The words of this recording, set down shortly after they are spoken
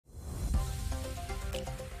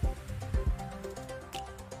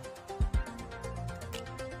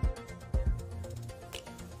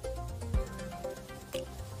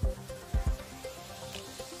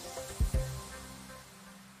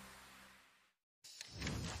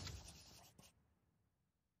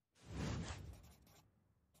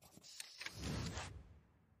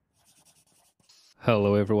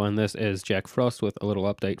Hello everyone, this is Jack Frost with a little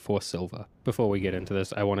update for silver. Before we get into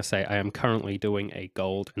this, I want to say I am currently doing a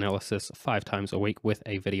gold analysis 5 times a week with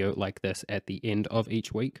a video like this at the end of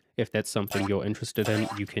each week. If that's something you're interested in,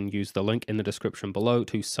 you can use the link in the description below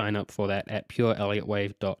to sign up for that at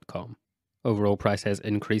pureelliottwave.com. Overall price has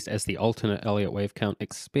increased as the alternate Elliott Wave count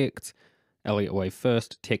expects. Elliott Wave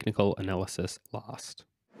first, technical analysis last.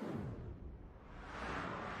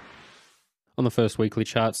 On the first weekly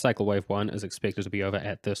chart, Cycle Wave 1 is expected to be over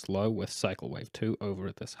at this low, with Cycle Wave 2 over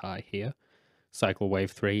at this high here. Cycle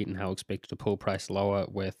Wave 3 now expected to pull price lower,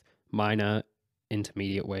 with minor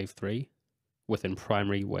intermediate Wave 3 within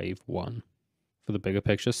primary Wave 1. For the bigger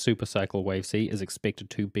picture, Super Cycle Wave C is expected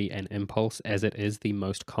to be an impulse, as it is the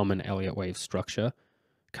most common Elliott Wave structure,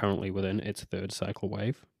 currently within its third cycle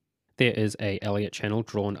wave. There is a Elliott channel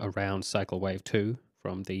drawn around Cycle Wave 2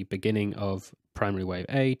 from the beginning of primary wave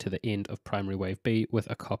A to the end of primary wave B, with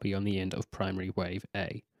a copy on the end of primary wave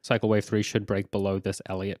A. Cycle wave 3 should break below this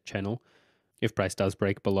Elliott channel. If price does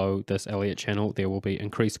break below this Elliott channel, there will be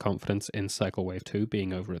increased confidence in cycle wave 2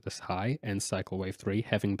 being over at this high, and cycle wave 3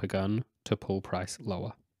 having begun to pull price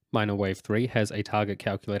lower. Minor wave 3 has a target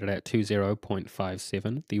calculated at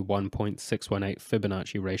 20.57, the 1.618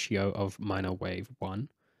 Fibonacci ratio of minor wave 1.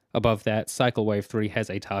 Above that, Cycle Wave 3 has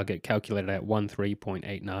a target calculated at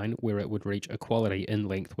 13.89, where it would reach equality in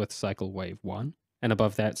length with Cycle Wave 1. And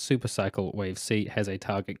above that, Super Cycle Wave C has a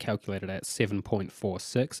target calculated at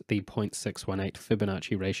 7.46, the 0.618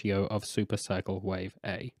 Fibonacci ratio of Super Cycle Wave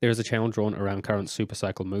A. There is a channel drawn around current Super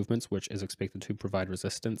Cycle movements, which is expected to provide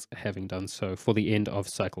resistance, having done so for the end of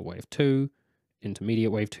Cycle Wave 2,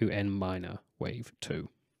 Intermediate Wave 2, and Minor Wave 2.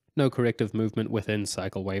 No corrective movement within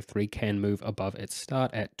Cycle Wave 3 can move above its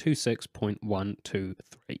start at 26.123.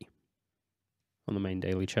 On the main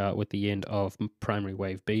daily chart, with the end of primary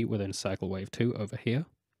wave B within Cycle Wave 2 over here.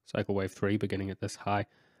 Cycle Wave 3 beginning at this high,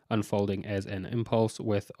 unfolding as an impulse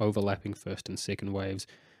with overlapping first and second waves.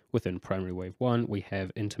 Within primary wave 1, we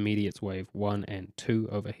have intermediates wave 1 and 2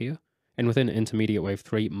 over here. And within intermediate wave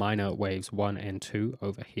 3, minor waves 1 and 2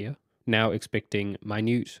 over here. Now expecting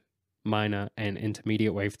minor and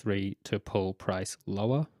intermediate wave 3 to pull price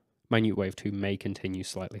lower. Minute wave 2 may continue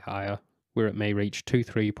slightly higher, where it may reach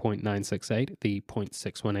 23.968, the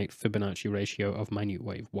 0.618 Fibonacci ratio of minute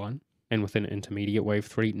wave 1. And within intermediate wave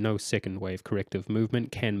 3, no second wave corrective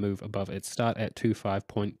movement can move above its start at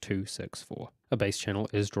 25.264. A base channel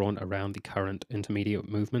is drawn around the current intermediate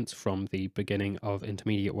movements from the beginning of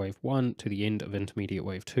intermediate wave 1 to the end of intermediate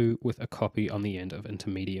wave 2, with a copy on the end of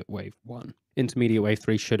intermediate wave 1. Intermediate wave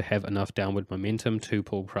 3 should have enough downward momentum to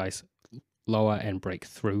pull price lower and break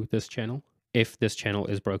through this channel. If this channel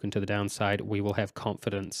is broken to the downside, we will have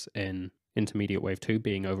confidence in intermediate wave 2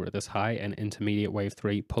 being over at this high and intermediate wave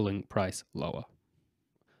 3 pulling price lower.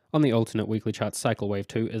 On the alternate weekly chart, Cycle Wave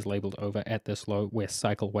 2 is labeled over at this low, where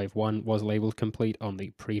Cycle Wave 1 was labeled complete on the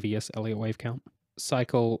previous Elliott Wave count.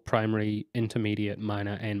 Cycle, primary, intermediate,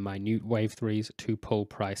 minor, and minute wave 3s to pull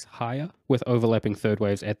price higher. With overlapping third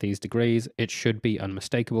waves at these degrees, it should be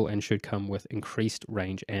unmistakable and should come with increased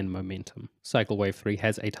range and momentum. Cycle Wave 3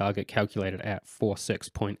 has a target calculated at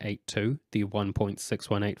 46.82, the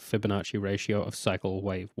 1.618 Fibonacci ratio of Cycle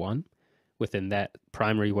Wave 1. Within that,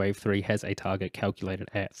 primary wave 3 has a target calculated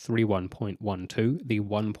at 31.12, the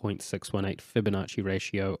 1.618 Fibonacci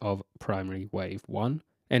ratio of primary wave 1.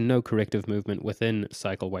 And no corrective movement within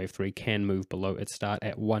Cycle Wave 3 can move below its start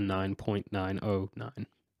at 19.909.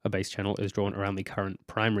 A base channel is drawn around the current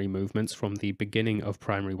primary movements from the beginning of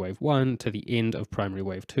primary wave 1 to the end of primary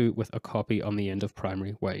wave 2, with a copy on the end of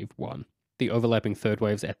primary wave 1. The overlapping third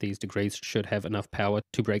waves at these degrees should have enough power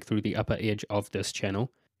to break through the upper edge of this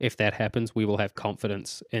channel. If that happens, we will have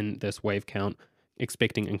confidence in this wave count,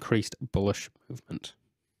 expecting increased bullish movement.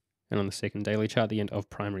 And on the second daily chart, the end of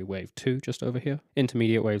primary wave 2 just over here,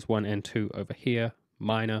 intermediate waves 1 and 2 over here,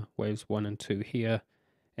 minor waves 1 and 2 here,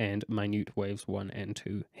 and minute waves 1 and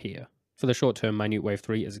 2 here. For the short term, minute wave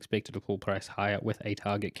 3 is expected to pull price higher with a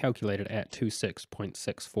target calculated at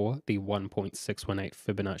 26.64, the 1.618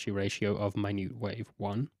 Fibonacci ratio of minute wave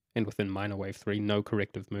 1. And within minor wave 3, no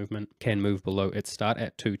corrective movement can move below its start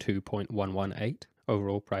at 22.118.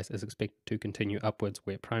 Overall, price is expected to continue upwards,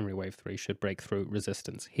 where primary wave 3 should break through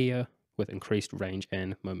resistance here with increased range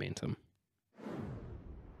and momentum.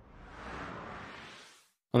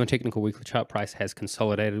 On the technical weekly chart, price has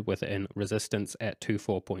consolidated within resistance at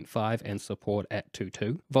 24.5 and support at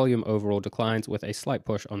 22. Volume overall declines with a slight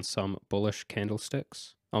push on some bullish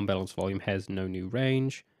candlesticks. On balance, volume has no new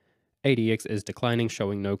range. ADX is declining,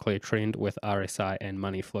 showing no clear trend, with RSI and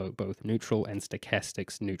money flow both neutral and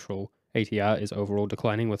stochastics neutral ATR is overall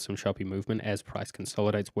declining with some choppy movement as price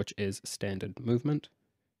consolidates, which is standard movement.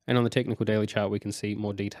 And on the technical daily chart, we can see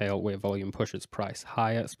more detail where volume pushes price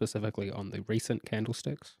higher, specifically on the recent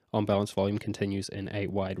candlesticks. On balance, volume continues in a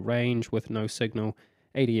wide range with no signal.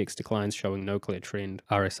 ADX declines showing no clear trend.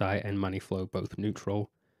 RSI and money flow both neutral.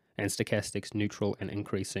 And stochastics neutral and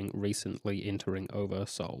increasing, recently entering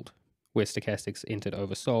oversold. Where stochastics entered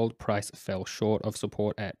oversold, price fell short of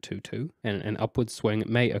support at 2.2, and an upward swing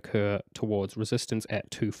may occur towards resistance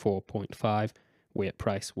at 24.5, where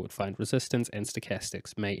price would find resistance and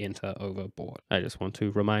stochastics may enter overbought. I just want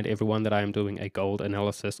to remind everyone that I am doing a gold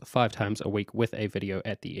analysis 5 times a week with a video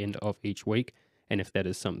at the end of each week, and if that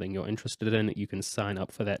is something you're interested in, you can sign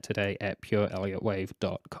up for that today at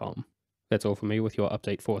pureelliottwave.com. That's all for me with your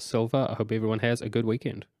update for silver. I hope everyone has a good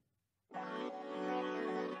weekend.